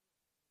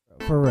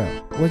For real.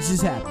 What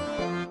just happened?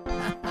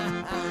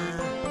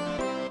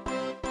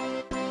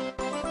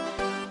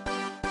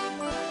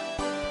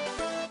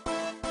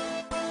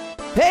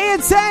 Pay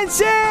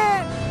attention!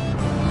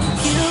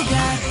 You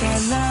got that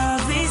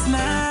lovely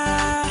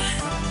smile.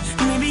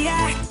 Maybe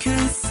I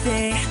could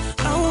stay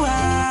a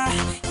while.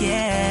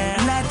 Yeah, I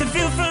like the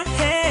view from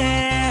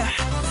here.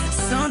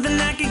 Something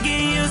I could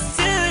get used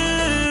to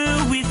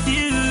with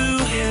you.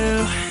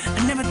 I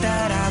never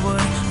thought I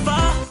would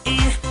fall in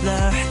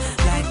love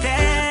like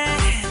that.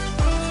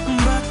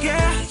 But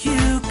girl,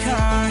 you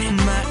caught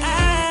my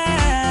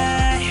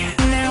eye.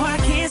 Now I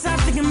can't stop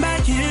thinking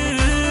about you.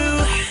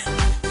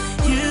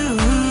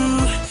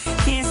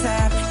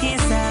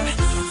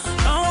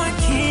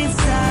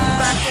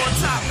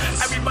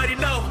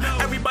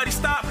 Everybody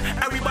stop,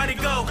 everybody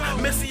go.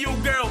 Missing you,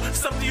 girl,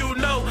 something you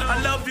know.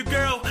 I love you,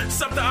 girl,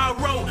 something I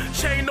wrote.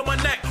 Chain on my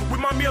neck,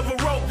 remind me of a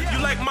rope. You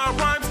like my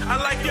rhymes, I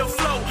like your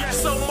flow.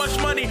 So much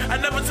money, I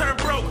never turn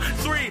broke.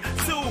 3,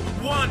 2,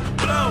 1,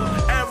 blow.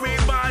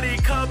 Everybody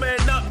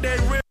coming up, they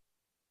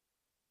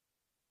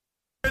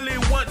really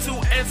want to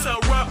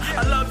interrupt.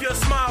 I love your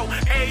smile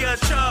and your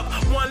chub.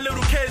 One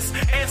little kiss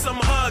and some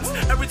hugs.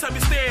 Every time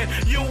you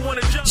stand, you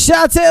wanna jump.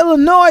 Shout out to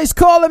Illinois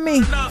calling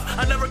me.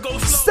 I never go slow.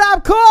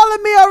 Stop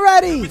calling me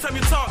already. Every time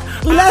you talk,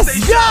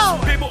 let's go.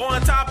 People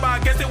on top, I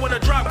guess they wanna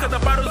drop cause the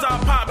bottles are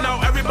pop.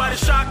 Now everybody's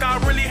shocked. I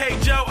really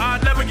hate Joe. I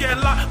never get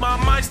locked. My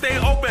mind stay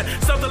open,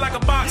 something like a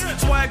box.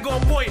 Swag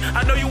on point.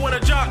 I know you wanna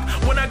jock.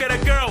 When I get a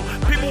girl,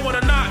 people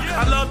wanna knock.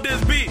 I love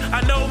this beat.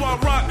 I know I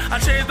rock. I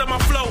changed up my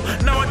flow.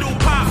 Now I do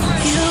pop.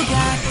 You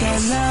got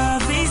that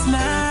lovely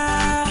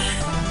smile.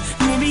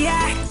 Maybe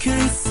I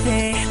could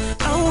stay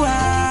a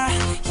while.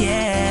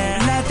 Yeah,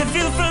 like the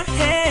view from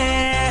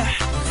here.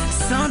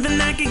 Something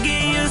I could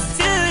get used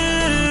to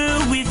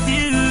with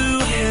you.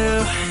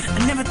 I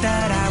never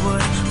thought I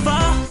would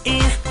fall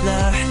in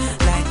love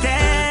like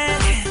that.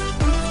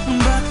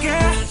 But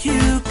girl,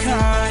 you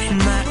caught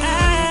my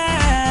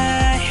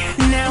eye.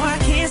 Now I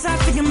can't stop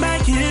thinking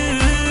about you.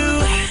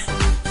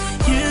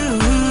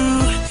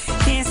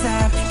 Can't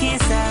stop,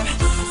 can't stop.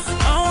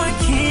 Oh, I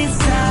can't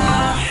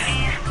stop.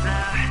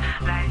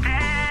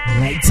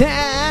 Like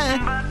that.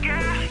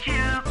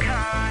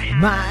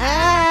 My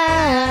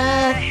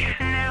eye.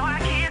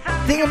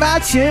 Think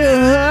about you.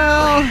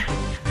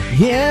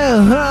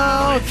 You.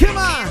 Come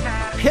on.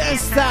 Can't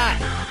stop.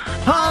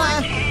 Hold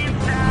on.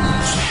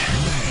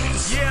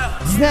 Yeah.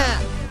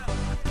 Snap.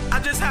 I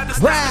just had to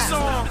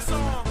stop the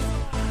song.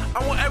 I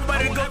want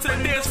everybody to go to the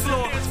dance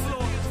floor.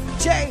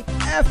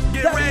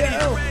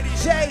 JFW.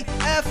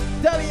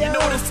 JFW. You know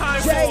what it's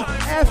time for.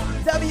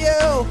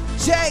 JFW.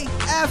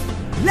 JF.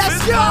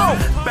 Let's go.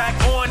 Back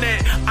on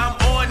it. I'm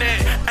on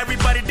it.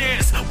 Everybody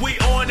dance. We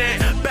on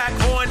it. Back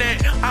on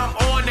it. I'm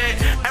on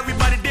it.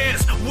 Everybody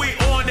dance. We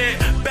on it.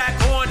 Back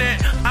on it.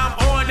 I'm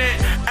on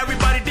it.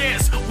 Everybody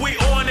dance. We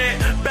on it.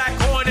 Back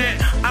on it.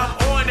 I'm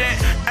on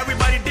it.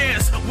 Everybody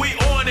dance. We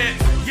on it.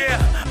 Yeah.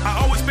 I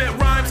always spit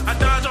rhymes. I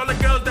dodge all the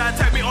girls that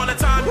attack me all the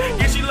time.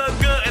 Yeah, she look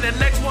good and the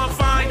next one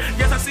fine.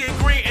 Yes, I see it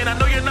green and I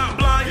know you're not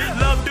blind.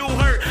 Love do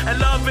hurt and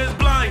love is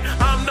blind.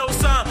 I'm no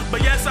sun,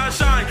 but yes I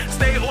shine.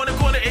 Stay on the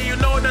corner and you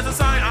know that's a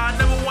sign. I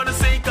never wanna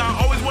sink, I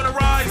always wanna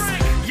rise.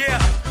 Yeah,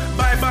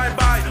 bye bye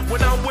bye.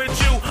 When I'm with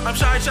you, I'm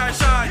shy shy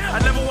shy. I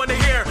never wanna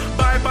hear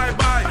bye bye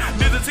bye.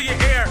 Music to your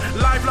ear,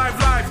 live live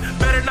live.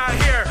 Better not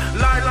hear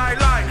lie lie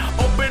lie.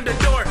 Open the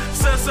door,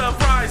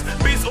 surprise.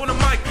 Beats on the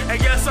mic and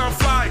yes I'm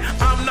fly.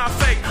 I'm not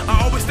fake,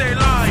 I always stay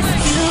live.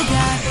 You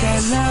got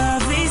that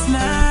lovely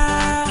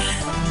smile.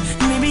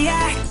 Maybe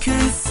I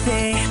could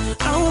stay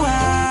a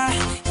while.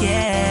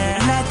 Yeah,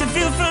 like the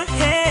view from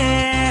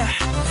here.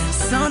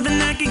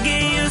 Something I could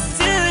get used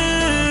to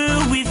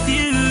with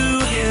you.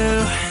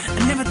 I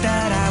never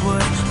thought I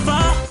would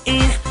fall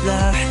in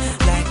love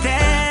like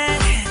that.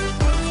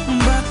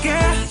 But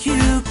girl,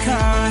 you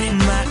caught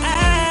my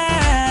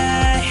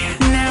eye.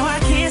 Now I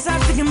can't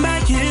stop thinking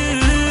about you.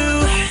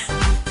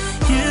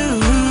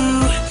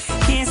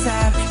 Can't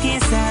stop,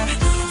 can't stop.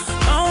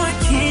 Oh, I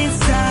can't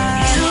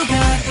stop. You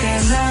got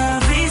that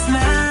lovely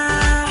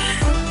smile.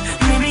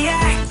 Maybe I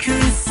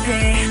could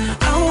stay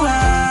a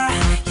while.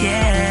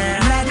 Yeah,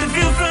 like the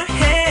view from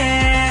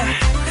here.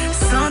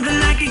 Something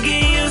I could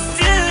get used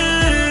to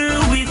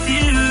with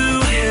you.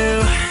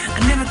 I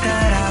never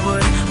thought I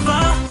would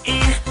fall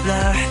in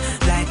love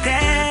like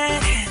that.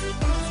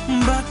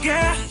 But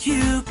girl,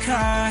 you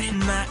caught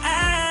my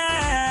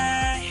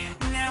eye.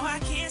 Now I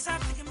can't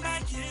stop thinking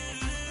about you.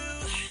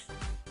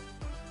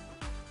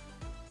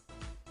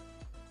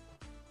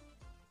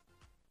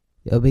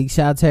 Yo, big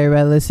shout out to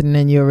everybody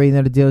listening. You already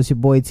know the deal. It's your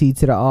boy T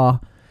to the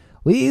R.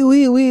 We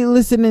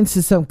listening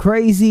to some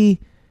crazy,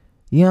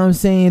 you know what I'm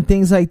saying,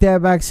 things like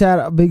that.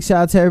 Big shout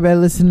out to everybody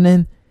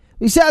listening.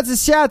 Big shout out to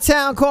Shout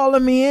Town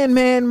calling me in,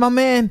 man. My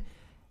man.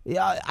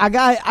 Yeah, I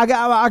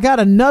got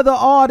another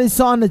artist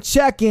on the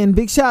check-in.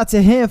 Big shout out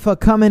to him for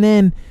coming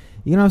in.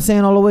 You know what I'm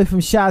saying, all the way from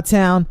Shout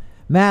Town.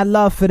 Mad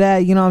love for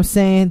that. You know what I'm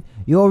saying.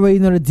 You already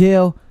know the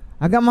deal.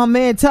 I got my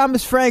man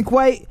Thomas Frank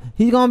White.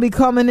 He's gonna be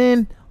coming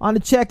in on the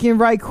check-in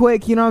right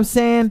quick. You know what I'm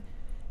saying.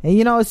 And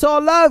you know, it's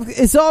all love.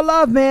 It's all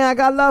love, man. I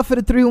got love for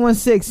the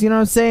 316. You know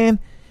what I'm saying?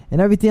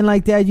 And everything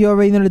like that. You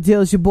already know the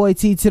deal. It's your boy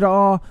T to the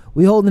R.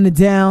 We holding it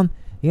down.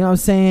 You know what I'm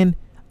saying?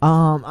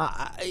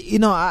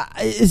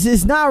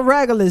 It's not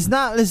regular. It's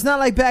not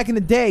like back in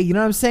the day. You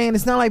know what I'm saying?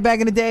 It's not like back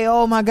in the day.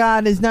 Oh my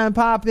God, there's nothing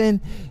popping.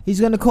 He's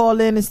gonna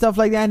call in and stuff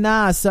like that.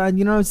 Nah, son.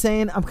 You know what I'm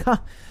saying?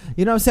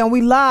 You know what I'm saying?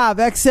 We live.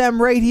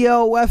 XM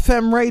radio,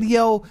 FM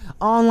radio,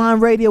 online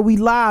radio. We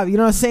live. You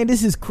know what I'm saying?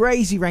 This is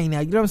crazy right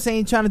now. You know what I'm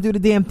saying? Trying to do the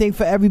damn thing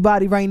for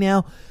everybody right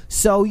now.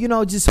 So, you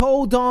know, just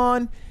hold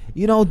on.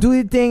 You know, do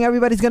your thing.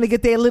 Everybody's going to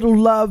get their little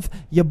love.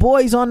 Your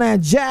boy's on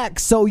that jack.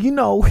 So, you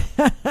know,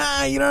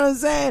 you know what I'm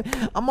saying?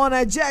 I'm on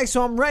that jack,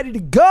 so I'm ready to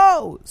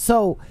go.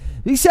 So,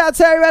 big shout out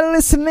to everybody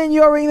listening.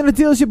 You already know the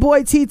deal. It's your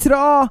boy T to the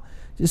R.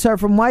 Just heard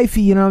from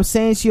wifey, you know what I'm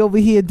saying? She over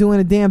here doing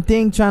a damn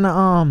thing, trying to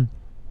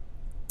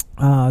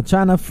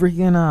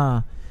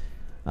freaking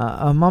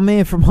my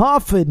man from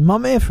Hartford, you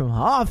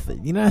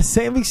know what I'm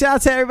saying? Big shout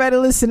out to everybody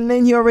listening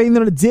in. You already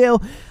know the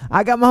deal.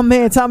 I got my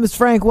man Thomas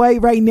Frank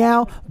White right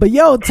now, but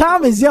yo,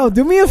 Thomas,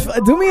 do me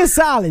a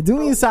solid,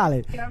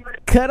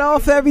 cut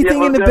off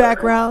everything in the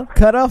background,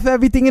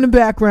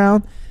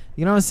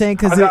 you know what I'm saying?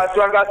 Because I got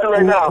you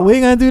right now. We're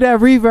gonna do that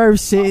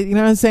reverb shit, you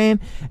know what I'm saying?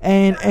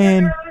 And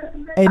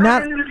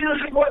not.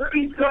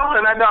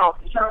 And I know.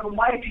 I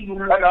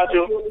got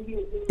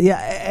you. Yeah,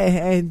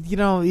 and you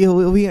know,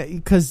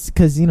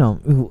 because you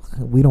know,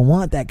 we don't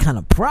want that kind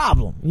of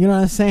problem. You know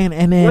what I'm saying?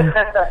 And then,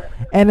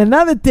 and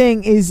another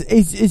thing is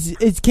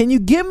can you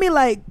give me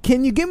like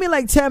 10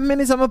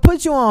 minutes? I'm gonna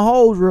put you on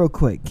hold real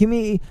quick. Give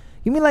me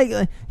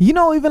like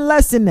even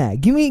less than that.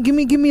 Give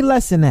me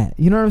less than that.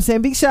 You know what I'm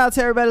saying? Big shout out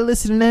to everybody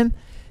listening in.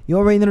 You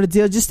already know the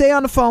deal. Just stay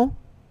on the phone.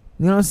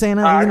 You know what I'm saying?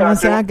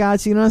 I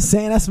got you. You know what I'm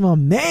saying? That's my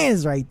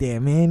man's right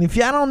there, man. If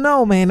y'all don't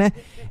know, man,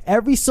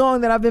 every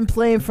song that I've been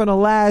playing for the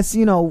last,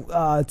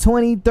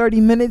 20, 30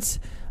 minutes,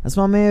 that's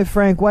my man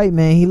Frank White,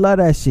 man. He love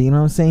that shit. You know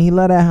what I'm saying? He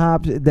love that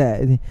hop.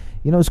 That,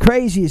 it's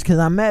crazy is because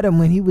I met him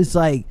when he was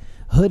like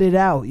hooded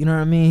out. You know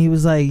what I mean? He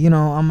was like,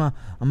 I'm a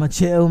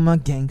chill with my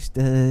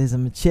gangsters.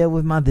 I'm a chill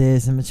with my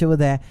this. I'm a chill with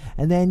that.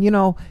 And then,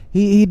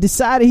 he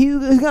decided he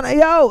was gonna.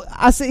 He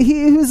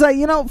was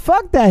like,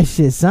 fuck that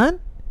shit, son.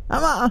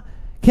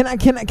 Can I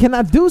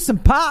do some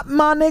pop,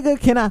 my nigga?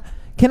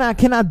 Can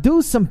I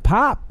do some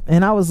pop?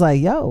 And I was like,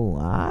 yo,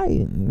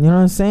 you know what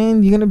I'm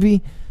saying? You're gonna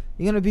be,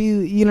 you know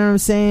what I'm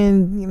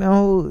saying?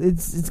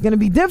 It's gonna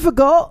be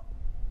difficult,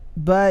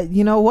 but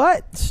you know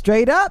what?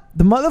 Straight up,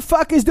 the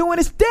motherfucker's doing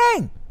his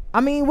thing.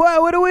 I mean,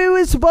 what are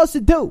we supposed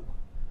to do?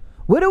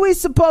 What are we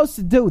supposed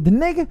to do? The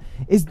nigga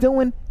is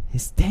doing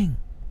his thing.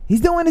 He's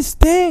doing his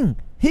thing.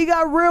 He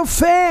got real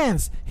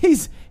fans.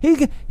 He's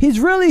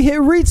really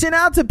reaching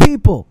out to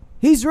people.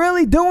 He's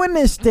really doing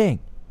this thing.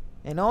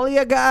 And all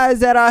your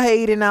guys that are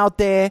hating out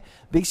there,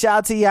 big shout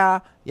out to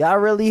y'all. Y'all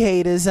really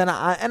haters. And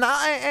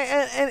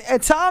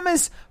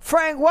Thomas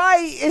Frank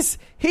White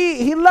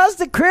he loves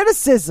the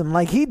criticism.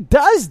 Like, he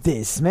does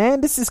this,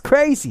 man. This is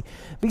crazy.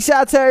 Big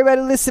shout out to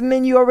everybody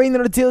listening. You already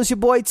know the deal. It's your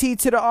boy T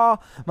to the R.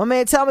 My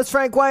man Thomas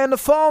Frank White on the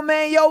phone,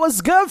 man. Yo,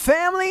 what's good,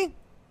 family?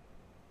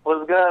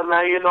 What's good,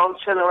 man? I'm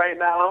chilling right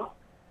now.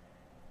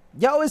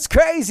 Yo, it's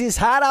crazy. It's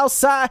hot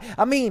outside.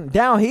 I mean,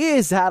 down here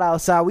it's hot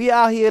outside. We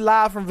out here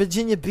live from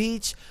Virginia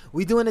Beach.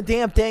 We doing the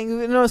damn thing.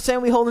 You know what I'm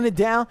saying? We holding it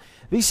down.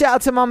 Big shout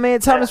out to my man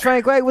Thomas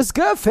Frank White. What's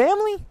good,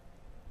 family?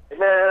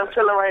 Man, I'm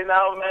chilling right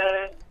now,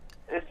 man.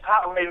 It's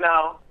hot right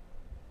now.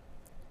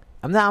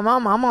 I'm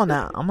on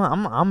that.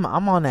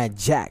 I'm on that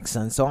jack,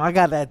 son. So I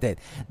got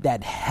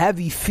that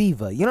heavy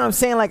fever. You know what I'm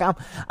saying? Like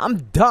I'm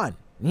done.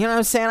 You know what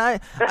I'm saying?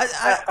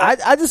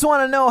 I just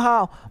want to know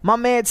how my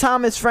man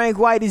Thomas Frank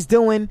White is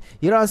doing.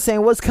 You know what I'm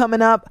saying? What's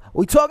coming up?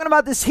 We talking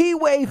about this Heat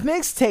Wave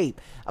mixtape.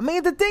 I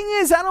mean, the thing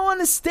is, I don't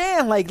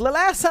understand. Like, the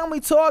last time we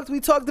talked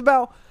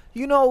about,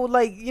 the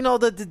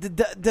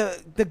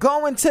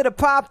going to the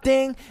pop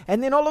thing,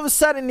 and then all of a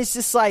sudden it's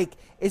just like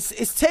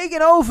it's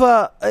taking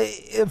over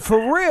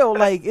for real.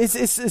 Like,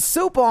 it's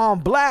super on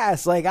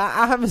blast. Like,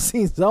 I haven't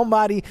seen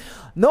nobody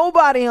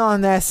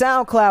on that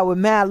SoundCloud with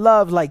mad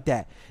love like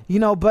that.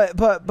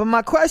 But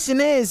my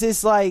question is,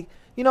 it's like,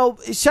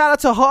 shout out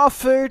to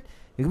Hartford.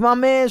 My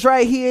man's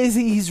right here.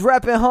 He's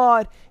repping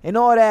hard and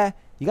all that.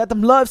 You got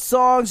them love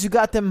songs. You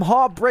got them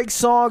heartbreak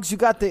songs. You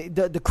got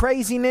the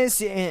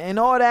craziness and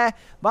all that.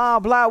 Blah,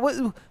 blah.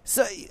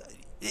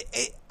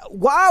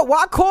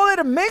 Why call it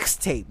a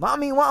mixtape? I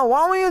mean, why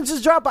don't we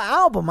just drop an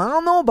album? I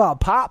don't know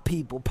about pop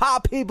people with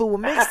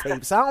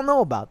mixtapes. I don't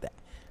know about that.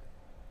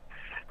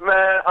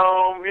 Man,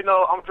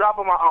 I'm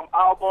dropping my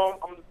album.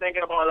 I'm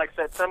thinking about like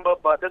September,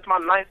 but this is my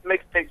 9th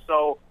mixtape,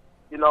 so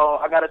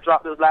I gotta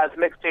drop this last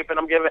mixtape, and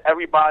I'm giving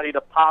everybody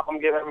the pop. I'm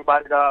giving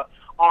everybody the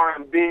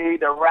R&B,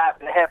 the rap,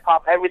 the hip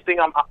hop, everything.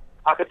 I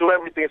could do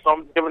everything, so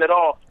I'm giving it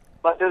all.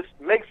 But this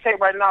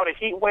mixtape right now, the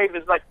Heat Wave,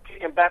 is like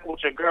kicking back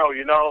with your girl,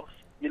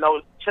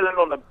 chilling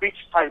on the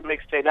beach type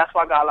mixtape. That's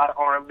why I got a lot of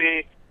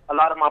R&B, a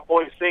lot of my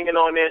boys singing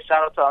on there.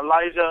 Shout out to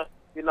Elijah.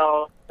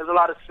 There's a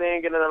lot of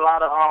singing and a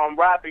lot of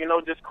rapping,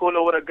 just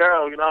cooling with a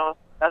girl,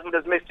 That's what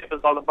this mixtape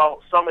is all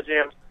about, Summer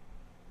Jams.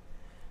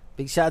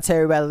 Big shout out to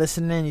everybody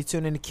listening. You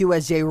tune in to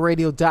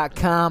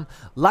QSJRadio.com.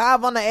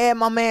 Live on the air,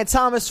 my man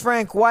Thomas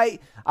Frank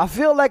White. I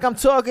feel like I'm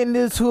talking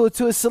to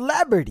a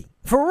celebrity.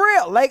 For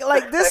real. Like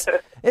this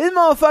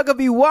motherfucker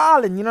be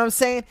wildin', you know what I'm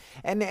saying?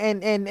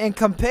 And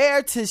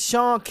compared to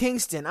Sean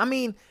Kingston, I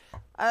mean,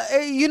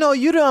 you know,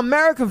 you're the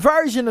American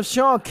version of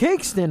Sean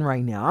Kingston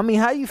right now. I mean,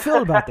 how you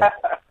feel about that?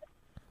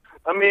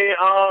 I mean,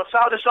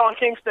 shout out to Sean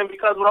Kingston,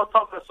 because when I was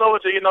talking to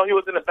Soldier, you know, he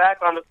was in the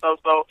background and stuff,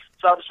 so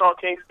shout out to Sean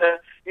Kingston.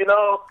 You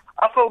know,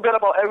 I feel good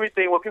about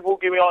everything when people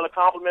give me all the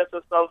compliments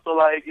and stuff, so,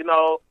 like, you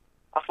know,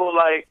 I feel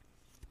like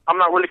I'm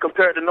not really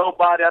compared to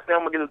nobody. I think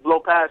I'm going to just blow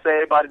past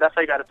everybody. That's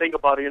how you got to think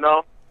about it, you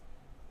know?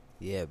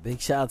 Yeah,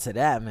 big shout out to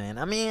that, man.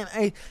 I mean,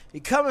 hey,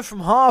 you're coming from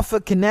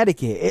Hartford,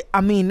 Connecticut.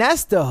 I mean,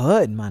 that's the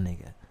hood, my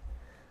nigga.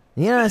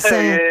 You know what I'm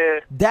saying? Yeah.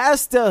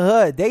 That's the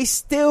hood. They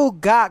still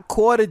got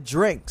quarter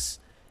drinks.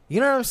 You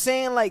know what I'm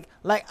saying? Like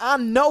I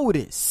know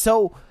this.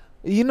 So,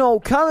 you know,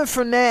 coming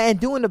from there and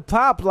doing the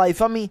pop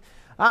life, I mean,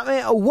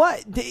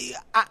 what?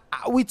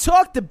 We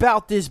talked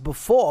about this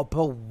before,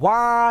 but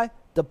why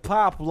the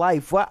pop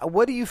life?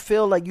 What do you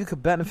feel like you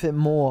could benefit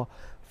more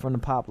from the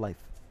pop life?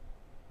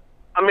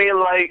 I mean,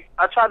 like,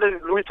 I try to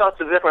reach out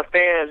to different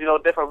fans, you know,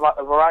 different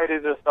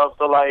varieties and stuff.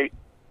 So, like,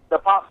 the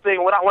pop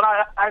thing, when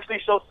I actually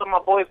showed some of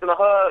my boys in the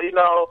hood, you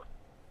know,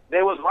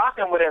 they was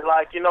rocking with it,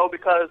 like, you know,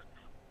 because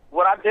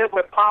what I did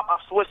with pop, I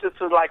switched it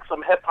to, like,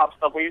 some hip-hop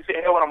stuff. When you see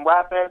here when I'm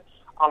rapping,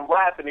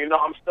 you know,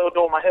 I'm still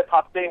doing my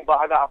hip-hop thing, but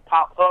I got a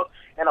pop hook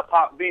and a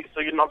pop beat,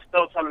 so, you know, I'm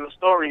still telling the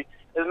story.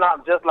 It's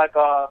not just like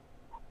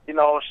you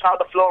know, shout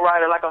out to Flo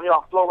Rida, like, you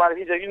know, Flo Rida,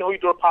 he just, you know, he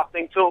do a pop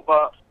thing too,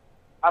 but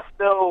I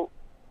still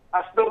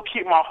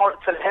keep my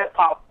heart to the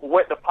hip-hop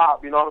with the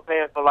pop, you know what I'm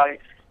saying? So,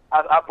 like,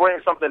 I bring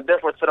something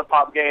different to the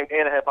pop game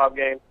and the hip-hop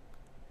game.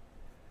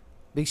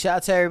 Big shout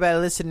out to everybody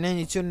listening in.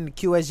 You're tuning to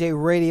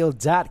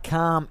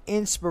QSJRadio.com.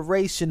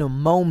 Inspirational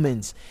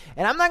moments.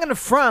 And I'm not going to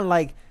front,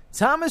 like,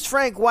 Thomas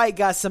Frank White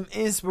got some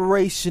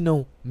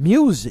inspirational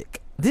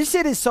music. This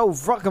shit is so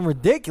fucking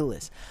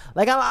ridiculous.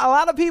 Like, a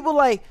lot of people,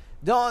 like,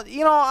 don't,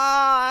 you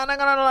know,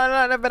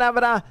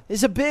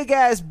 it's a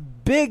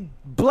big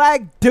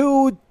black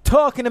dude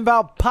talking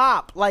about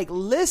pop. Like,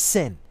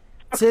 listen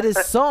to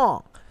this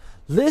song.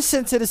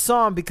 Listen to the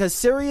song, because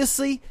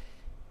seriously,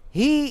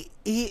 he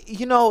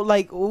you know,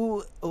 like,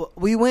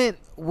 we went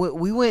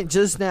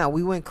just now.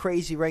 We went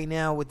crazy right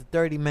now with the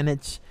 30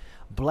 minutes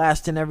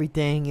blasting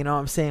everything, you know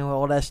what I'm saying, with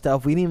all that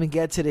stuff. We didn't even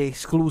get to the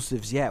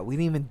exclusives yet. We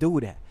didn't even do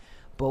that.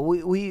 But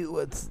we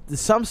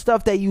some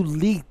stuff that you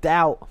leaked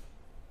out,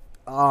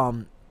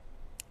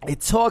 it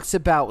talks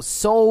about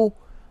so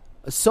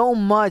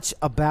much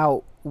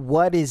about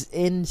what is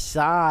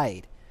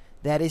inside,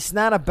 that it's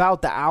not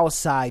about the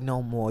outside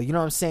no more. You know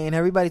what I'm saying?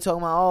 Everybody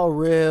talking about, oh,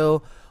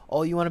 real.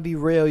 Oh, you want to be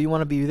real. You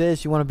want to be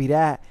this. You want to be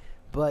that.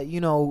 But,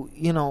 you know,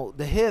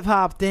 the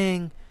hip-hop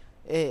thing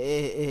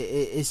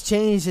is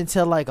changed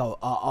into, like,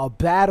 a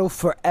battle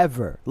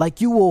forever. Like,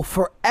 you will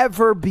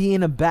forever be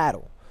in a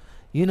battle.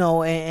 You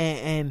know,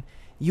 and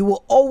you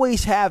will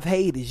always have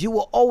haters. You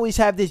will always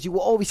have this. You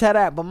will always have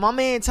that. But my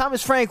man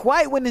Thomas Frank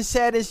White went and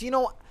said this, you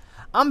know,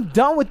 I'm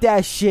done with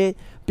that shit,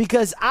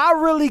 because I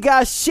really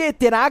got shit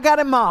that I got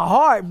in my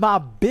heart, my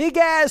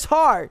big-ass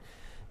heart,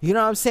 you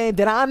know what I'm saying,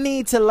 that I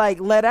need to, like,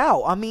 let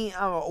out. I mean,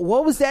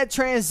 what was that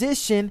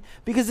transition?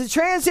 Because the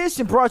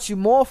transition brought you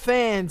more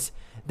fans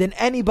than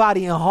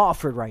anybody in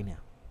Hartford right now.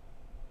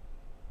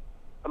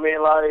 I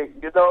mean, like,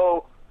 you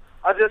know,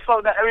 I just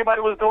felt that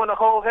everybody was doing the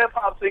whole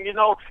hip-hop thing, you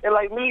know, and,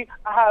 like, me,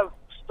 I have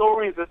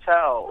stories to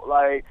tell.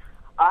 Like,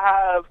 I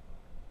have,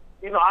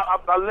 you know,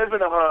 I live in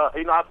the hood.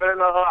 You know, I've been in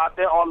the hood. I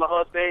did all the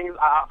hood things.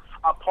 I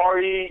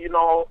party, you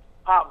know,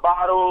 pop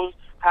bottles,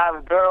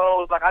 have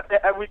girls. Like, I did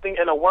everything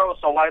in the world,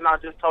 so why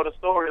not just tell the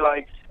story?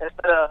 Like,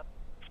 instead of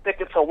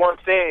sticking to one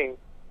thing.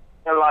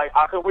 And, like,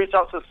 I could reach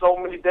out to so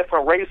many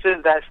different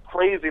races. That's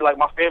crazy. Like,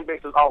 my fan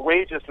base is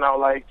outrageous now.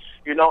 Like,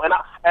 you know, and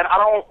I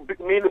don't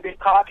mean to be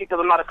cocky, because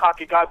I'm not a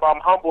cocky guy, but I'm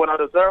humble and I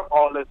deserve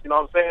all this. You know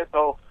what I'm saying?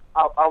 So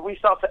I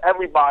reach out to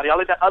everybody. I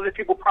look at other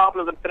people's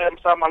problems and put them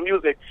inside my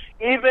music.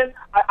 Even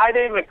I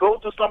didn't even go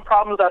through some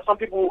problems that some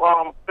people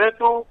been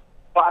through,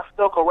 but I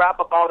still could rap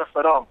about it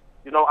for them.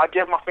 You know, I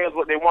give my fans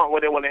what they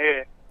want to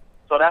hear.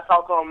 So that's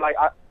how come, like,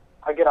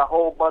 I get a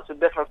whole bunch of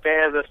different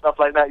fans and stuff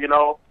like that, you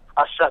know.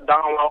 I shut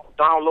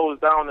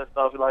downloads down and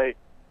stuff. Like,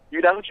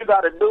 that's what you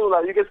got to do.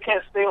 Like, you just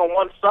can't stay on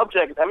one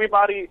subject.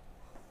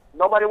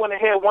 Nobody want to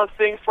hear one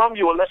thing from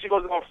you unless you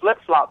go to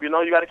flip-flop, you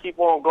know. You got to keep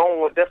on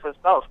going with different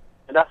stuff,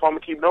 and that's what I'm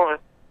going to keep doing.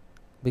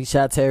 Big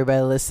shout out to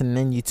everybody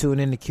listening. You tune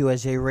in to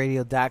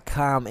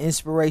QSJRadio.com.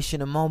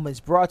 Inspirational moments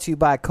brought to you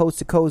by Coast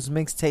to Coast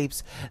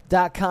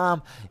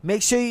Mixtapes.com.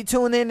 Make sure you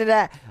tune into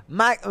that.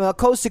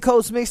 Coast to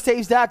Coast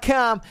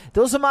Mixtapes.com.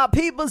 Those are my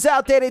peoples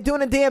out there. They're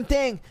doing a damn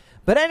thing.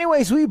 But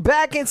anyways, we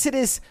back into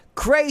this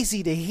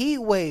crazy, the heat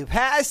wave.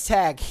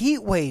 Hashtag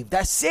heat wave.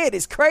 That's it.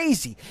 It's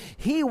crazy.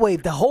 Heat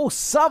wave, the whole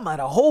summer,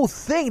 the whole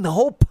thing, the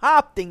whole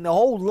pop thing, the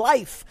whole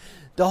life,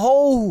 the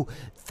whole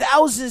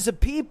thousands of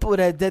people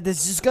that's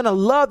just gonna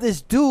love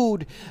this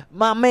dude,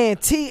 my man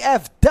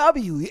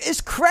TFW.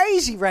 It's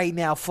crazy right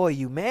now for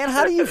you, man.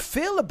 How do you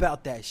feel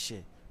about that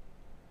shit?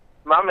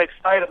 I'm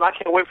excited. I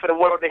can't wait for the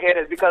world to hear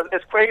this because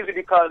it's crazy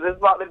because it's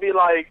about to be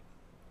like,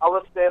 I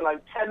would say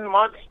like 10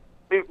 months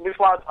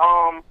before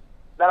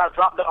that I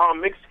dropped the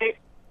mixtape.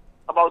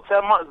 About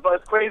 10 months, but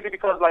it's crazy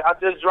because like I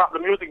just dropped the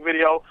music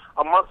video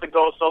a month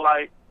ago, so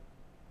like,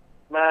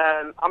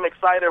 man, I'm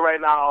excited right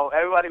now.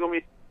 Everybody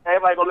gonna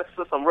listen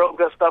to some real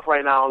good stuff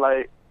right now.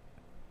 Like,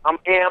 I'm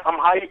amped, I'm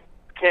hyped,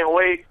 can't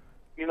wait.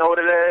 You know what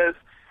it is?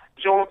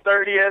 June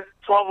 30th,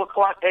 12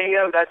 o'clock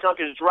a.m. That junk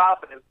is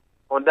dropping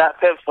on that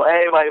pip, so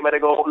everybody better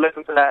go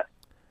listen to that.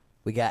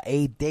 We got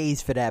 8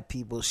 days for that,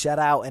 people. Shout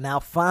out, and I'll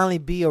finally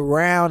be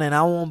around, and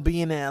I won't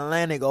be in the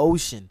Atlantic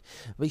Ocean.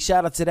 Big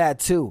shout out to that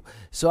too.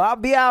 So I'll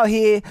be out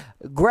here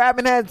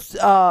grabbing that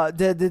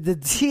the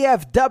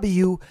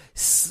TFW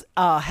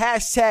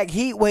hashtag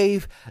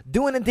Heatwave,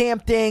 doing the damn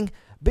thing.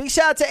 Big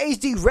shout out to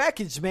HD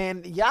Records,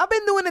 man. Y'all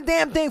been doing the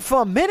damn thing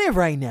for a minute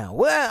right now.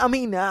 Well, I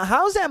mean,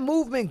 how's that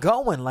movement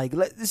going? Like,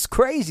 it's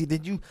crazy.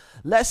 Did you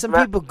let some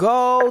people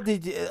go?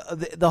 Did you,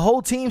 the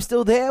whole team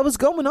still there? What's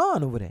going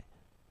on over there?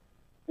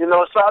 You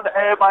know, shout out to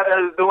everybody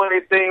that's doing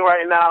their thing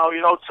right now.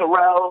 You know,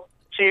 Terrell,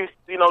 Chief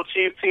T,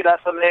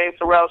 that's her name.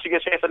 Terrell, she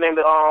just changed her name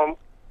to,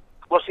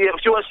 well, she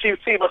was Chief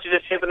T, but she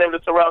just changed her name to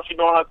Terrell. She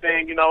doing her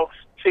thing, you know.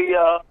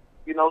 Tia,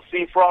 you know,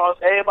 C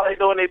Frost, everybody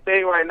doing their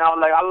thing right now.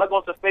 Like, I look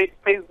onto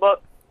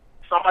Facebook,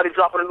 somebody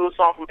dropping a new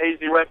song from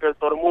HD Records,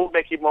 so the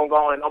movement keep on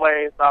going.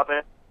 Nobody ain't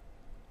stopping.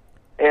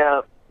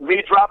 And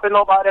me dropping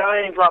nobody,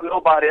 I ain't dropping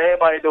nobody.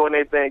 Everybody doing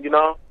their thing, you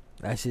know.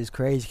 That shit's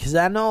crazy because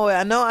I know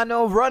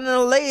running a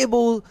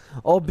label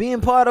or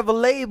being part of a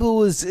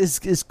label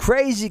is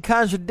crazy,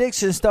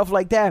 contradiction, stuff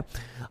like that.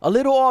 A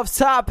little off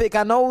topic.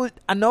 I know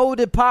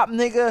the pop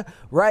nigga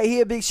right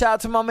here. Big shout out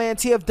to my man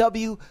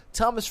TFW,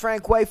 Thomas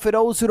Frank White. For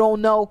those who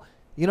don't know,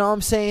 you know what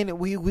I'm saying?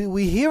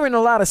 We hearing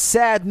a lot of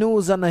sad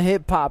news on the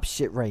hip hop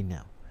shit right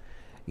now.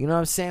 You know what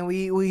I'm saying?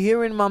 We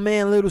hearing my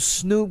man Little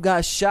Snoop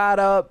got shot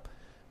up,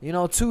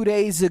 2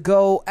 days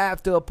ago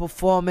after a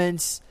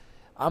performance.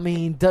 I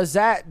mean, does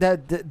that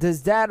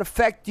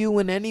affect you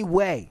in any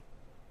way?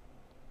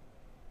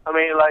 I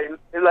mean,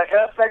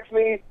 it affects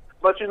me,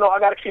 but I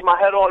got to keep my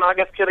head on. I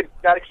guess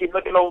got to keep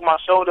looking over my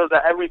shoulders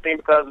at everything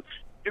because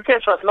you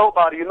can't trust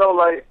nobody.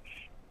 Like,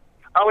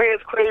 I mean,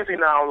 it's crazy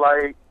now.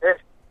 Like, as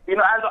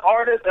an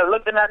artist and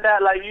looking at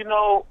that, like,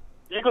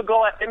 you could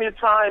go at any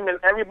time and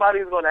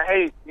everybody's gonna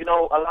hate. A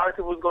lot of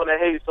people's gonna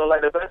hate. So,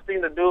 like, the best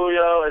thing to do,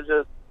 is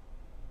just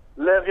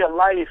live your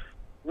life,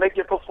 make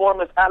your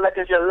performance act like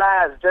it's your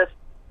last. Just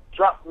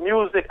drop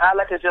music, act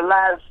like it's your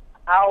last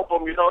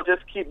album,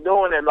 just keep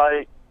doing it.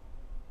 Like,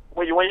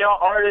 when you're an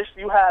artist,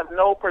 you have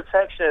no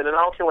protection, and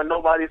I don't care what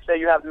nobody say,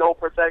 you have no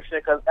protection,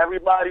 because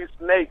everybody's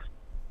snakes.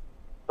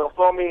 So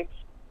for me,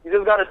 you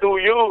just gotta do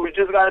you. You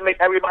just gotta make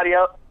everybody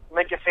else,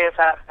 make your fans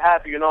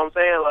happy, you know what I'm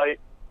saying? Like,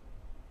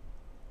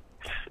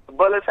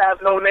 bullets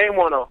have no name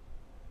on them.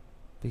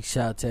 Big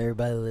shout out to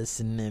everybody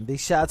listening. Big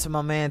shout out to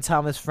my man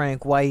Thomas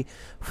Frank White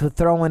for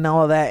throwing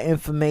all that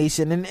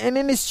information. And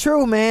it's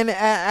true, man.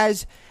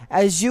 As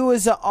you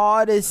as an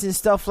artist and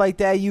stuff like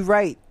that, you're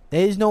right.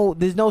 There's no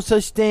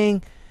such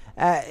thing.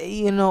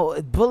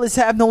 Bullets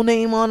have no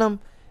name on them.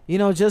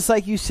 Just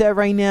like you said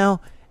right now.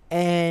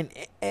 And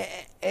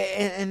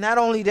not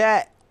only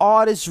that,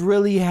 artists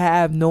really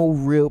have no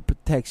real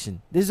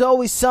protection. There's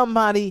always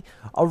somebody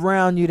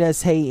around you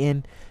that's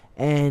hating.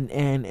 And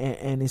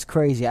it's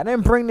crazy. I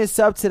didn't bring this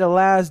up to the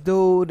last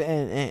dude,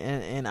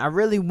 and I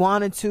really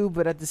wanted to,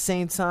 but at the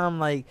same time,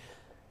 like,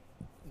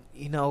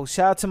 shout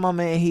out to my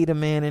man Heater,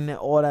 man, and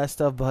all that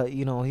stuff. But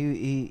he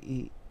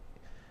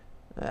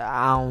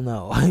I don't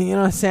know. You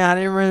know what I'm saying? I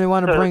didn't really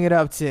want to bring it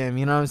up to him.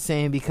 You know what I'm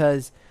saying?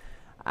 Because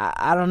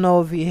I don't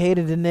know if he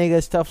hated the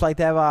nigga, stuff like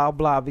that, blah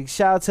blah. Big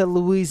shout out to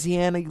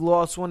Louisiana, you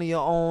lost one of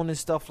your own and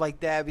stuff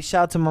like that. Big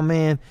shout out to my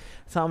man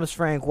Thomas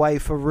Frank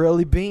White for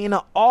really being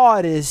an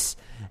artist.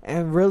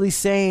 And really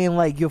saying,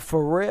 like, you're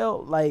for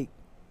real, like,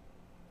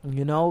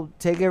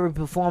 take every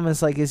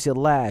performance like it's your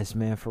last,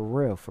 man, for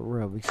real.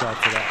 Big shout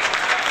out to that.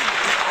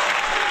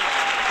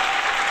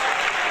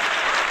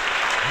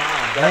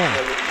 Oh, man.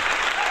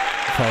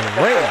 For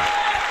real.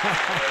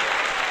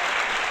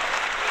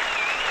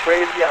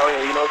 Crazy out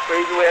here,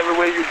 crazy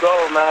everywhere you go,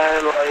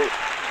 man. Like,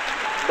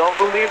 don't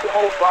believe the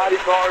whole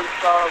bodyguard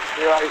stuff.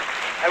 Like,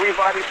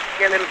 everybody's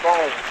skin and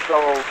bones,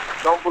 so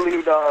don't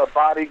believe the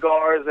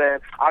bodyguards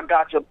and I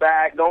got your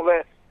back. I don't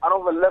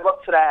even live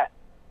up to that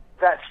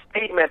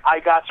statement, I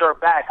got your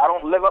back. I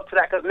don't live up to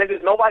that because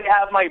niggas, nobody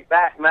has my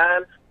back,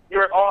 man.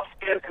 You're all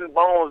skin and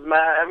bones,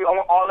 man.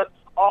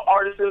 All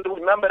artists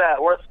remember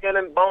that. We're skin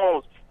and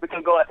bones. We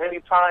can go at any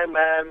time,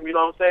 man. You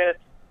know what I'm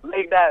saying?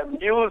 Make that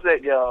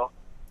music, yo.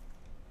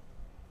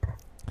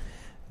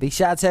 Big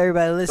shout out to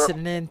everybody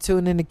listening in.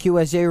 Tune in to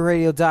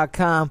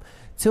QSJRadio.com.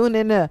 Tune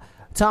in to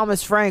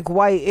Thomas Frank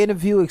White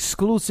interview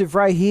exclusive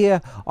right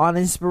here on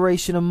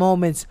Inspirational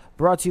Moments,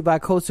 brought to you by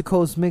Coast to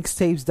Coast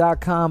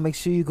Mixtapes.com. Make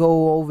sure you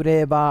go over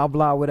there, blah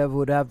blah,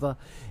 whatever.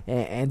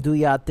 and do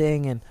y'all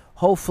thing. And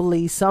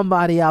hopefully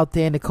somebody out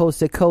there in the coast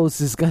to coast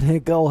is gonna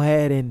go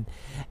ahead and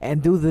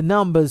do the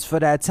numbers for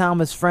that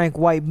Thomas Frank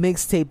White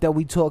mixtape that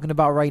we talking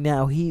about right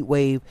now, Heat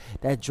Wave,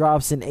 that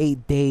drops in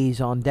 8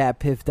 days on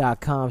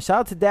datpiff.com. Shout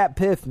out to Dat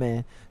Piff,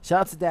 man.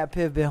 Shout out to Dat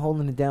Piff. Been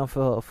holding it down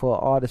for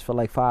artists for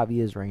like 5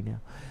 years right now.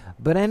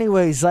 But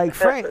anyways, like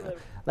Frank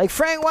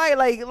White,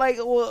 like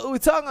we're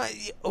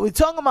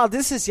talking about.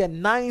 This is your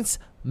 9th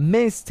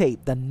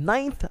mixtape, the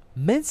 9th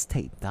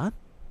mixtape, Don.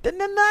 Then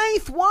the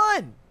 9th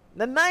one.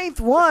 The 9th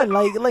one,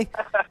 like,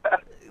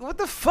 what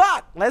the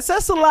fuck?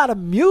 That's a lot of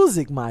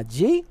music, my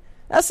G.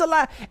 That's a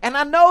lot, and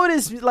I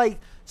noticed like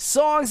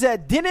songs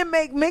that didn't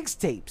make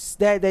mixtapes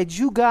that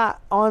you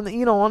got on,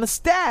 on the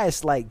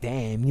stash. Like,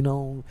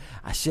 damn,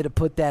 I should have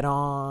put that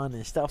on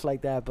and stuff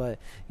like that, but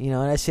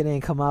that shit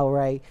ain't come out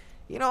right.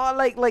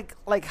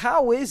 Like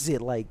how is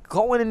it like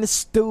going in the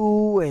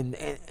stew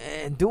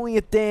and doing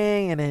your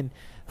thing and then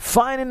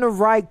finding the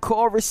right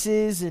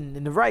choruses and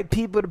the right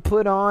people to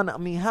put on? I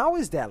mean, how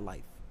is that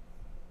life?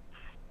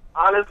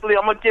 Honestly,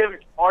 I'm gonna give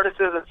artists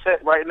a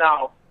tip right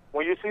now.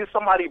 When you see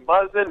somebody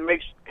buzzing,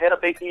 hit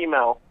up their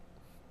email.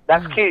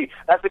 That's key.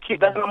 That's the key.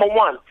 That's number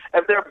one.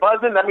 If they're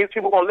buzzing, that means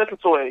people gonna listen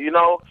to it.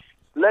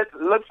 Let's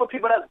look for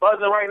people that's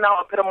buzzing right now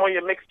and put them on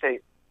your mixtape.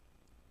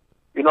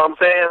 You know what I'm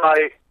saying?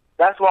 Like,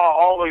 that's what I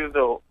always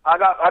do. I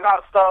got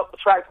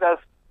tracks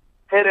that's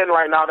hidden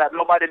right now that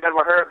nobody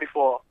never heard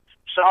before.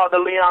 Shout out to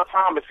Leon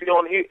Thomas. He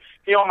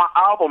on my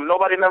album.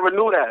 Nobody never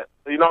knew that.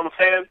 You know what I'm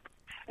saying?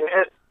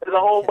 There's a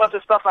whole bunch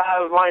of stuff I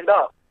have lined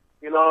up.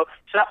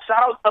 Shout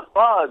out to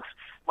Bugs.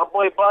 My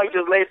boy Bugs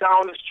just laid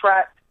down this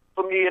track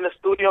for me in the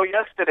studio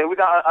yesterday. We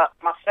got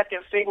my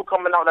second single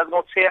coming out that's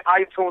gonna tear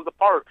iTunes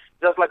apart,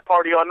 just like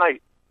Party All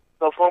Night.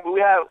 So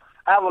I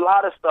have a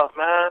lot of stuff,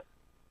 man.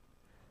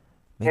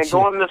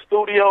 Going in the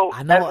studio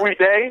every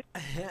day.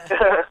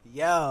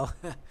 Yo.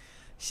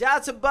 Shout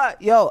out to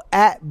Bugs. Yo,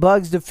 at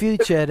Bugs the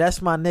Future. That's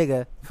my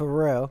nigga, for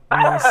real. You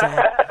know what I'm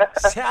saying?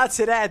 Shout out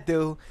to that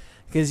dude.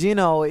 Because, he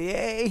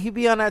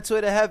be on that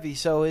Twitter heavy.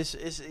 So, it's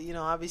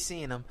I be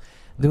seeing him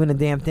doing the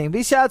damn thing.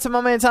 Big shout out to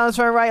my man Thomas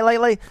Frank White.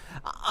 Like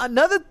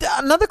another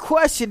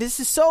question. This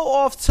is so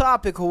off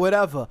topic or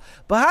whatever.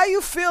 But how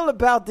you feel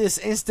about this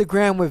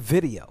Instagram with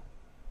video?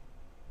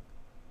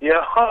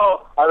 Yeah, I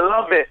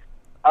love it.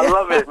 I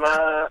love it,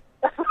 man.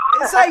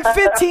 It's like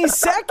 15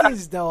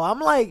 seconds, though. I'm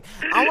like,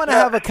 I want to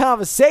have a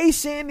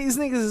conversation. These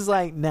niggas is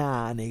like,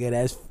 nah, nigga,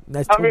 that's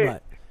too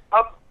much.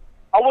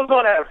 I was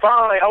on that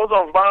Vine. I was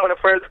on Vine when it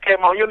first came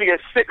out. You only get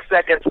 6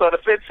 seconds. So the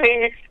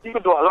 15, you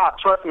can do a lot.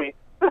 Trust me.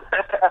 You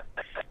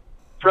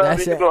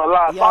can do a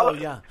lot.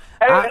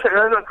 That's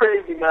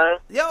crazy, man.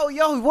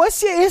 Yo,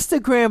 what's your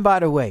Instagram, by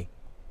the way?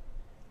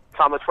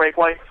 Thomas Frank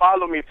White.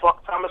 Follow me,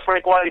 Thomas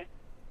Frank White.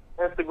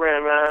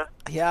 Instagram, man.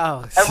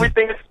 Yo.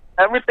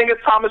 Everything is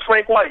Thomas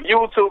Frank White.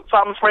 YouTube,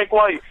 Thomas Frank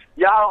White.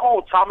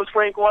 Yahoo, Thomas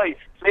Frank White.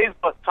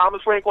 Facebook,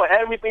 Thomas Frank White.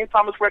 Everything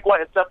Thomas Frank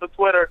White except for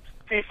Twitter,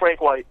 T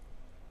Frank White.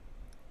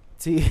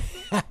 You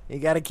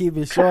gotta keep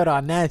it short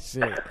on that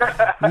shit.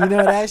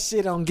 That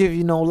shit don't give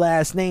you no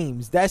last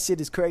names. That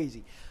shit is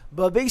crazy.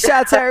 But big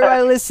shout out to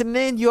everybody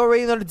listening. You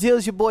already know the deal.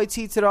 It's your boy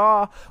T to the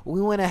R.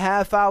 We went a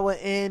half hour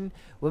in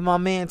with my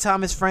man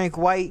Thomas Frank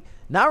White.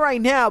 Not right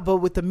now, but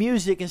with the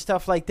music and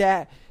stuff like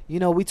that.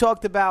 We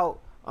talked about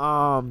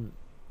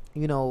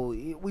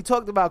we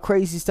talked about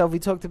crazy stuff. We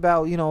talked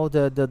about,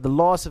 the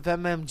loss of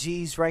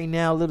MMGs right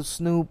now, Little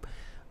Snoop.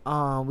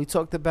 We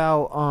talked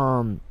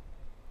about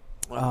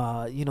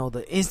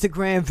the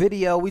Instagram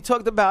video. We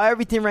talked about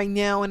everything right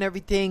now and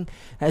everything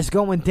that's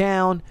going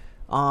down.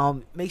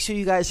 Make sure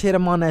you guys hit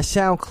him on that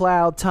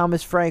SoundCloud,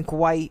 Thomas Frank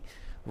White.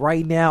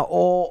 Right now,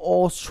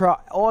 all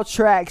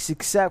tracks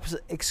except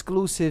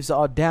exclusives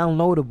are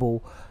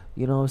downloadable.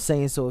 You know what I'm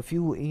saying? So if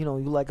you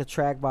like a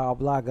track by a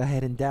blog, go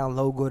ahead and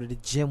download, go to the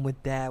gym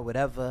with that,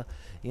 whatever.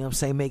 You know what I'm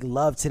saying? Make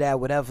love to that,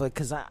 whatever.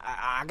 Because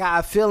I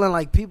got a feeling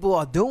like people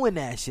are doing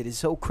that shit. It's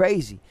so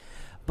crazy.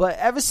 But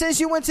ever since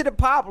you went to the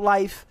pop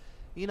life,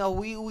 you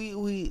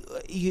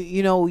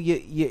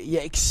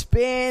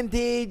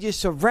expanded your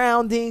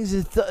surroundings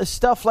and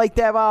stuff like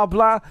that, blah,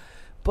 blah.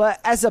 But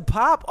as a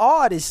pop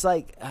artist,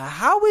 like,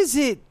 how is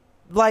it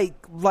like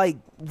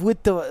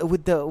with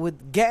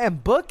getting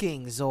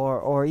bookings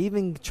or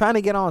even trying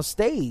to get on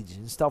stage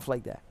and stuff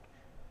like that?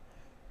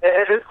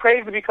 It's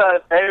crazy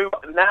because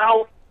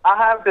now I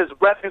have this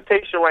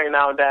reputation right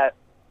now that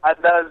I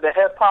does the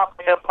hip hop,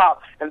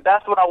 and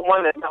that's what I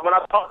wanted. When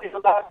I talked to you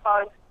last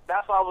time,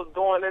 that's what I was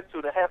going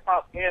into, the hip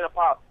hop and the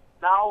pop.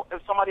 Now,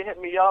 if somebody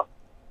hit me up,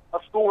 a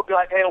school would be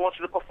like, "Hey, I want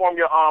you to perform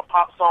your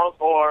pop songs,"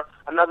 or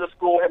another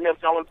school hit me up,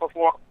 "I want to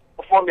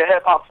perform your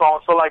hip hop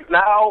songs." So like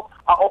now,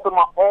 I open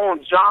my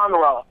own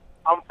genre.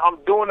 I'm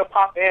doing the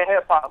pop and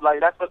hip hop. Like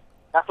that's what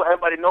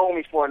everybody knows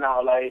me for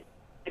now. Like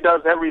he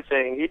does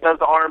everything. He does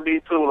the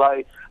R&B too.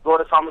 Like go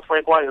to Thomas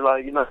Frank White.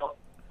 Like So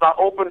I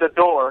opened the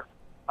door.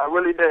 I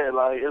really did.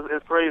 Like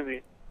it's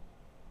crazy.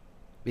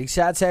 Big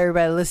shout out to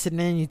everybody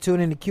listening. You tune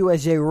in to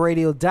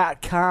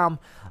QSJRadio.com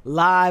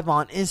live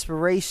on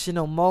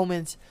Inspirational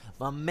Moments.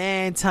 My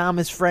man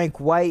Thomas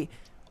Frank White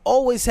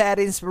always had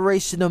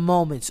inspirational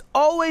moments,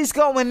 always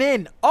going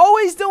in,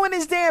 always doing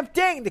his damn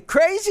thing. The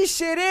crazy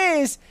shit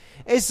is,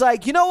 it's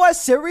like, you know what?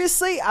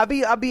 Seriously, I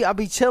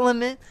be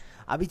chilling it.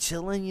 I be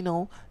chilling, you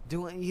know,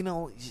 doing, you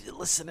know,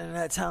 listening to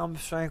that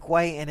Thomas Frank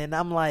White, and then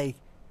I'm like,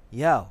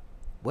 yo,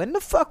 when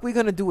the fuck we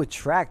gonna do a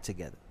track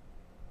together?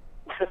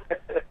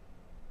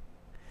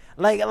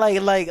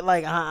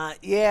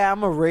 Yeah,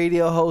 I'm a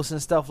radio host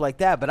and stuff like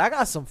that, but I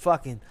got some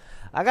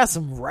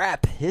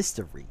rap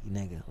history,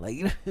 nigga. Like,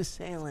 you know what I'm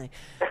saying? Like,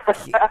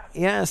 you know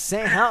what I'm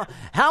saying?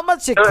 How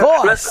much it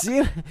costs?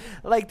 You know?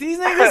 Like, these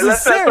niggas are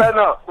serious.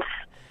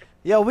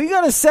 Yo, we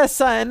gonna set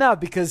something up,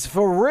 because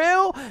for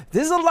real,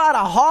 there's a lot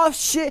of half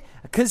shit.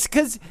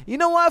 Cause you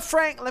know what,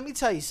 Frank? Let me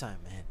tell you something,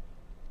 man.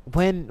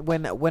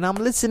 When I'm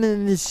listening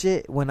to this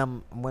shit, when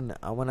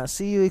I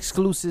see you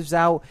exclusives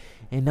out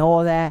and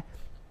all that,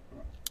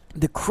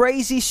 the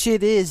crazy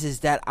shit is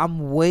that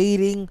I'm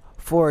waiting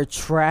for a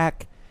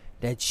track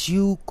that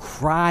you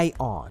cry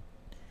on.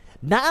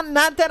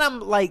 Not that I'm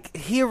like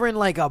hearing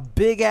like a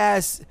big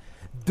ass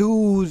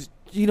dude,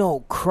 you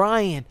know,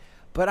 crying,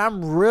 but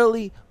I'm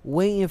really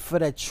waiting for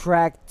the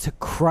track to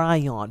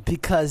cry on,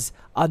 because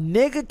a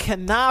nigga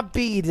cannot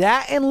be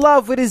that in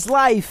love with his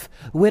life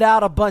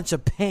without a bunch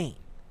of pain.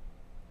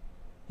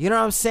 You know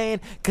what I'm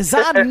saying? Cause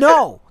I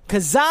know,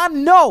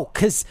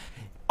 cause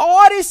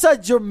artists are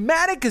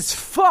dramatic as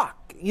fuck.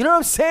 You know what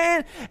I'm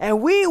saying?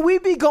 And we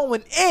be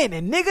going in,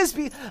 and niggas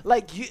be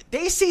like,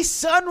 they see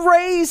sun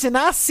rays and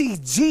I see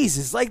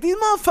Jesus. Like, these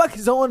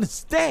motherfuckers don't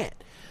understand.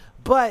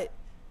 But,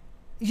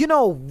 you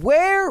know,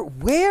 where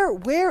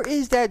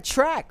is that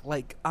track?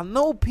 Like, I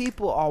know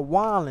people are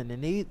wilding,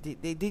 and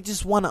they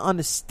just want to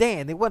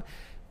understand. They want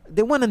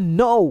to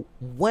know,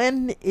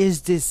 when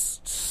is this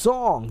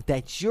song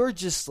that you're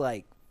just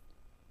like,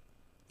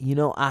 you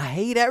know, I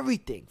hate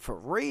everything for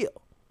real.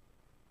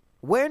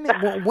 When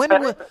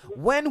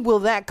will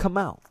that come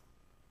out?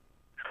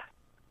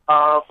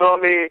 Feel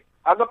me?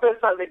 I can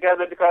put something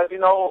together, because, you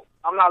know,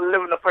 I'm not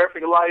living a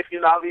perfect life. You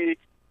know, I'll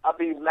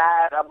be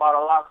mad about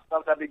a lot of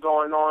stuff that be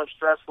going on,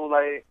 stressful.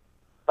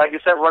 Like you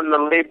said, running the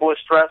label is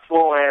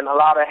stressful, and a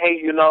lot of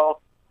hate, you know.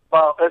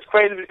 But it's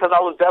crazy, because I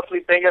was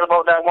definitely thinking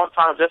about that one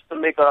time, just to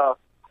make a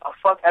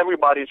fuck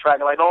everybody track.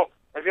 Like,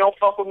 if you don't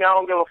fuck with me, I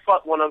don't give a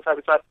fuck, one of them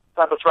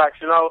type of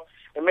tracks, you know.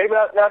 And maybe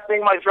that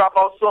thing might drop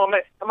out soon.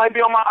 It might be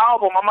on my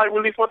album. I might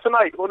release one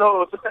tonight. Who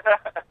knows?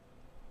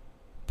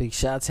 Big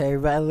shout out to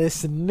everybody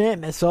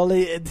listening. That's all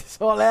they had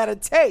to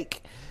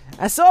take.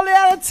 That's all they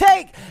had to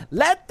take.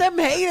 Let them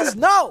haters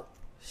know.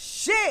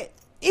 Shit.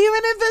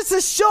 Even if it's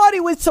a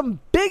shorty with some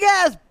big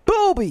ass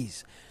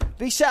boobies.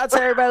 Big shout out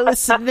to everybody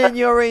listening.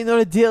 You already know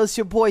the deal. It's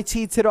your boy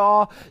T to the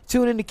R.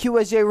 Tune in to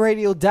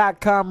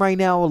QSJRadio.com right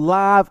now. We're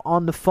live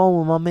on the phone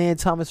with my man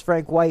Thomas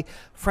Frank White.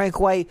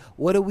 Frank White,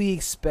 what are we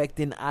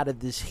expecting out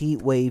of this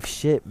heat wave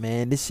shit,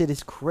 man? This shit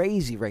is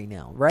crazy right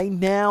now. Right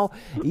now,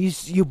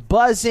 you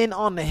buzzing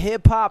on the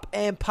hip hop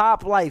and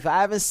pop life.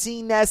 I haven't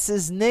seen that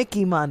since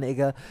Nicki, my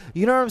nigga.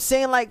 You know what I'm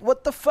saying? Like,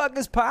 what the fuck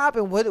is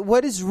popping? What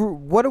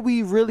are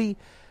we really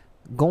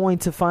going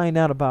to find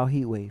out about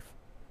heat wave?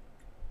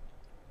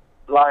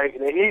 Like,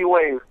 the heat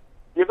wave,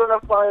 you're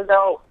gonna find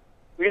out.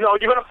 You know,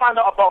 you're gonna find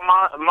out about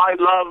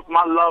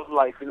my love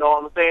life. You know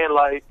what I'm saying?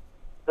 Like,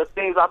 the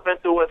things I've been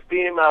through with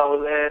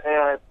females,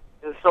 and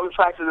some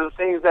tracks are the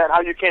things that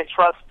how you can't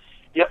trust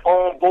your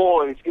own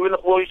boys, even the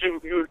boys you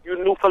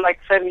knew for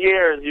like 10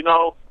 years. You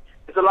know,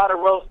 there's a lot of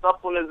real stuff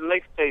on this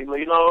mixtape.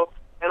 You know,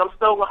 and I'm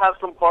still gonna have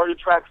some party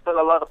tracks.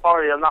 Still a lot of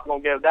party. I'm not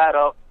gonna give that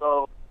up.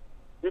 So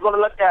you're gonna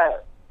look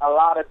at a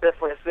lot of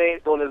different things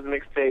on this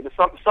mixtape. It's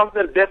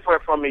something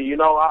different from me. You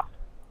know,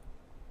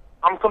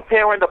 I'm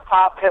comparing the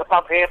pop, hip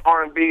hop, and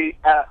R&B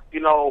at, you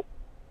know,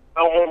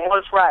 on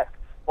one track,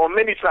 on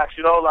many tracks.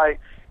 You know, like,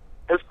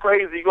 it's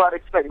crazy. You gotta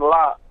expect a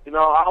lot. You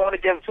know, I don't want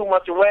to give too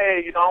much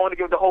away. You know, I don't want to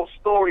give the whole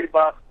story,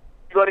 but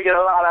you gotta get a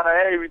lot out of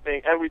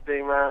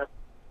everything, man.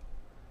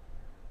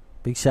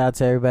 Big shout out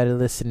to everybody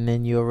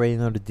listening. You already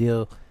know the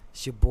deal.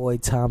 It's your boy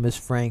Thomas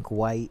Frank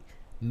White.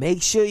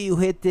 Make sure you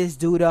hit this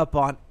dude up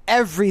on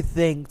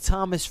everything,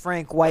 Thomas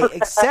Frank White,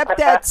 except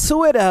that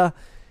Twitter,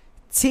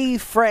 T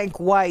Frank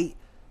White.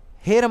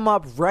 Hit him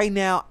up right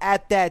now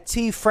at that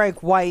T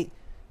Frank White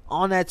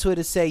on that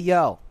Twitter. Say,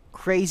 yo,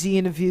 crazy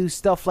interview,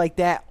 stuff like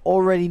that.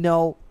 Already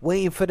know.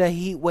 Waiting for the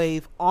heat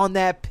wave on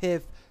that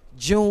piff.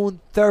 June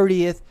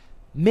 30th,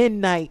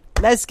 midnight.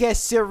 Let's get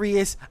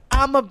serious.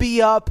 I'ma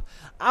be up.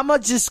 I'ma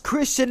just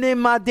Christian in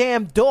my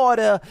damn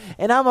daughter.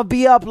 And I'ma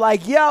be up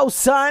like, yo,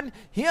 son.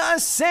 You know what I'm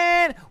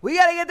saying? We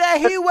gotta get that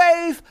heat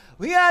wave.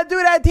 We gotta do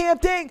that damn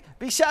thing.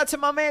 Big shout out to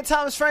my man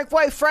Thomas Frank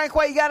White. Frank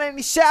White, you got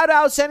any shout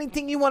outs?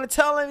 Anything you want to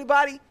tell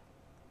anybody?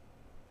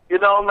 You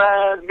know,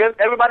 man,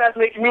 everybody that's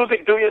making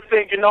music, do your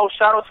thing. You know,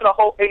 shout out to the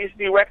whole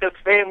HD Records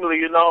family,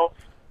 you know.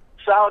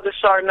 Shout out to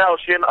Charnel.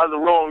 She in the other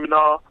room, you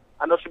know.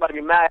 I know she about to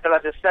be mad because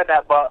I just said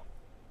that, but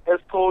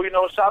it's cool, you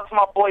know. Shout out to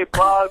my boy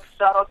Bugs.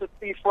 Shout out to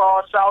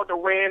T-Frost. Shout out to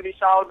Randy.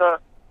 Shout out to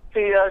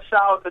Tia.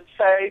 Shout out to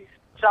Che.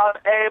 Shout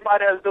out to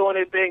everybody that's doing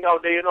their thing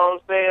out there, you know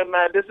what I'm saying,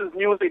 man? This is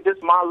music. This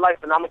is my life,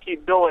 and I'm going to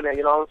keep doing it,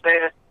 you know what I'm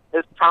saying?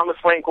 It's Thomas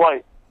Frank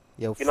White.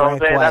 Yo, You know what I'm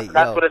saying? White,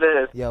 That's what it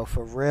is. Yo,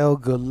 for real,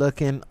 good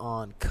looking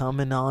on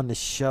coming on the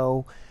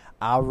show.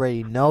 I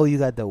already know you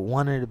got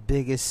one of the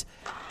biggest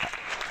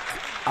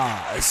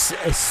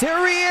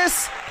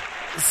serious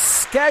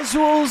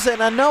schedules,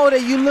 and I know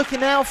that you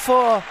looking out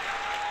for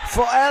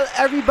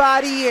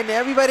everybody and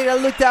everybody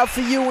that looked out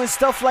for you and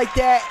stuff like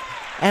that.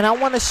 And I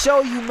want to show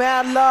you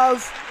mad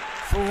love,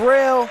 for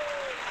real.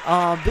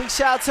 Big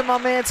shout out to my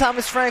man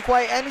Thomas Frank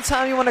White.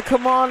 Anytime you want to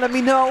come on, let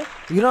me know.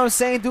 You know what I'm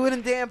saying? Do it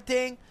in damn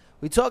thing.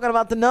 We're talking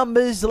about the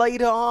numbers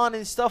later on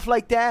and stuff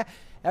like that.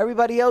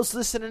 Everybody else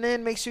listening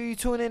in, make sure you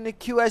tune in to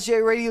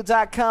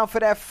QSJRadio.com for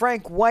that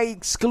Frank White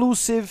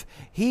exclusive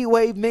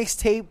Heatwave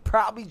mixtape,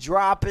 probably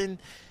dropping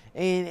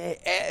and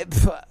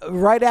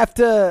right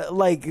after,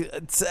 like,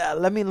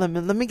 let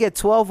me get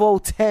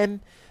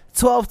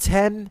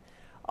 12:10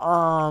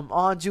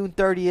 on June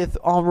 30th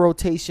on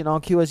rotation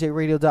on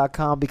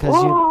QSJRadio.com, because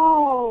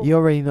you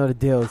already know the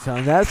deal,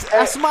 son.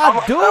 That's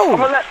my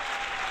dude.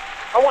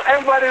 I want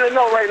everybody to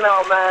know right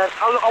now, man.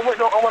 I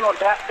went on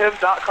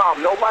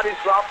DatPiff.com. Nobody's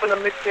dropping a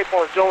mixtape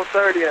on June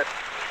 30th.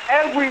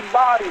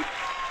 Everybody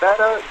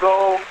better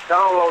go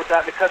download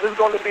that, because it's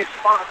going to be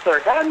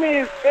sponsored. That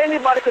means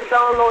anybody can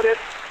download it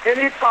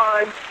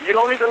anytime. You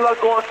don't need to log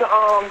on to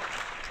on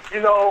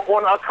an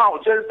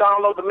account. Just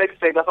download the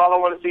mixtape. That's all I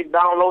want to see.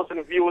 Downloads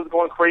and viewers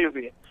going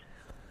crazy.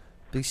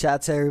 Big shout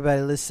out to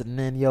everybody listening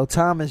in. Yo,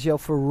 Thomas, yo,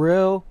 for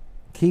real,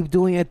 keep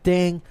doing your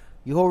thing.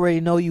 You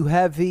already know you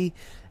heavy.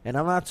 And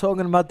I'm not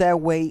talking about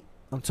that weight.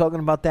 I'm talking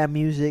about that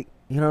music.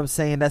 You know what I'm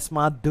saying? That's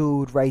my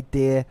dude right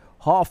there.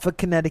 Hartford,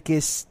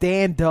 Connecticut.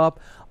 Stand up.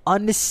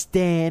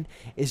 Understand.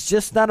 It's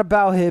just not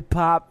about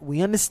hip-hop.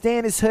 We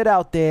understand it's hood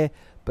out there.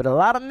 But a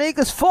lot of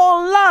niggas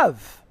fall in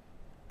love.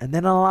 And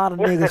then a lot of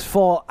niggas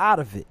fall out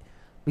of it.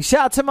 We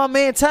shout out to my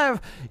man,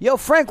 Yo,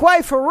 Frank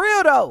White, for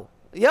real, though.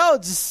 Yo,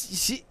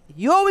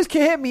 you always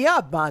can hit me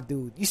up, my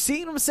dude. You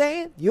see what I'm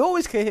saying? You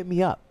always can hit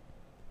me up.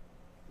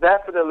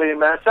 Definitely,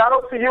 man. Shout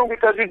out to you,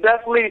 because you can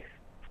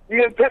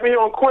put me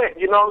on quick.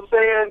 You know what I'm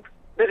saying?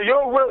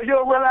 You're a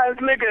real ass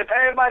nigga.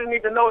 Everybody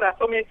need to know that.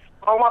 So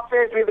all my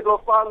fans need to go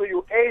follow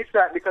you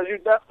ASAP, because you're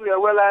definitely a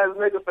real ass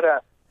nigga for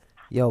that.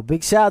 Yo,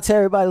 big shout out to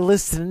everybody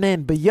listening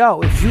in. But yo,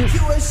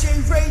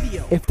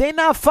 if they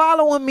not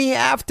following me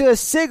after a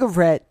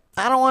cigarette,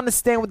 I don't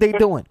understand what they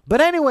doing.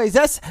 But anyways,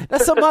 that's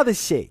some other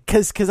shit.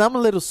 Cause I'm a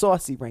little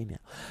saucy right now.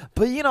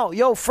 But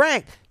yo,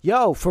 Frank,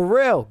 yo, for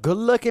real, good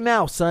looking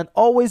out, son.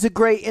 Always a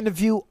great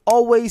interview.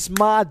 Always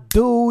my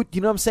dude. You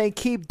know what I'm saying?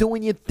 Keep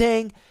doing your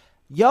thing.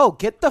 Yo,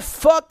 get the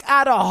fuck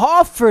out of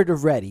Hartford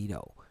already,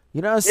 though.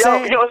 You know what I'm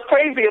saying? Yo, it's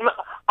crazy.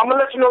 I'm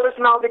gonna let you know this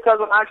now, because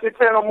I'm actually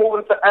planning on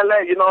moving to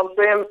LA. You know what I'm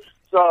saying?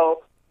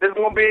 So it's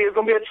gonna be a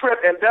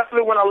trip, and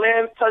definitely when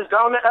I touch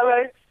down in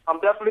LA, I'm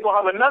definitely going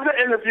to have another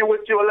interview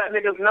with you and let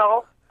niggas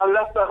know I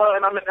left the hood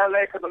and I'm in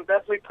L.A., because I'm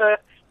definitely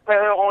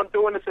planning on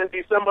doing this in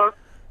December.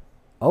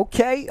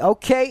 Okay.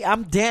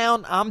 I'm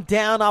down.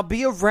 I'll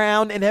be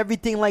around and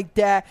everything like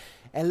that.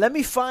 And let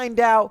me find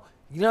out,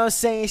 you know what I'm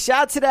saying?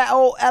 Shout out to that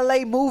old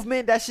L.A.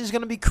 movement. That shit's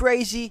going to be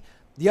crazy.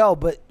 Yo,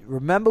 but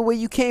remember where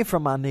you came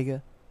from, my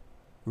nigga.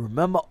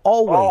 Remember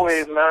always.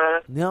 Always,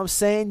 man. You know what I'm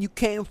saying? You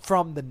came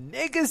from the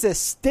niggas that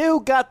still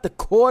got the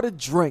quarter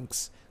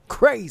drinks.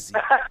 Crazy.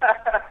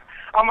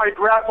 I might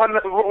grab one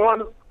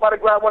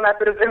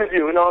after this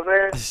interview, you know what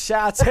I'm saying?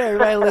 Shout out to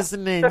everybody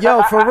listening.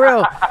 Yo, for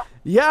real.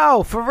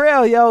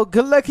 Yo,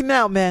 good looking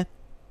out, man.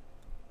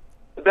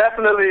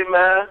 Definitely,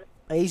 man.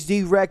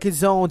 HD Record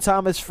Zone,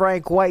 Thomas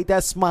Frank White.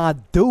 That's my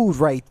dude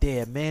right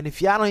there, man.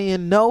 If y'all don't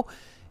even know,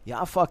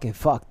 y'all fucking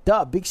fucked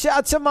up. Big shout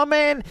out to my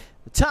man,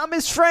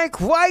 Thomas Frank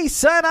White,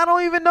 son. I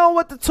don't even know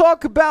what to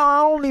talk about.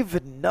 I don't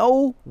even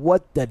know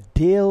what the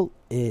deal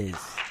is.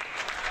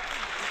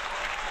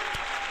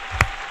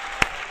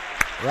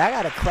 Yeah, I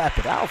gotta clap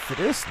it out for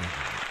this nigga.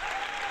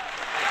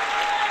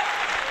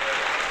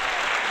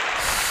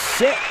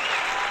 Shit.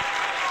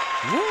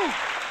 Woo.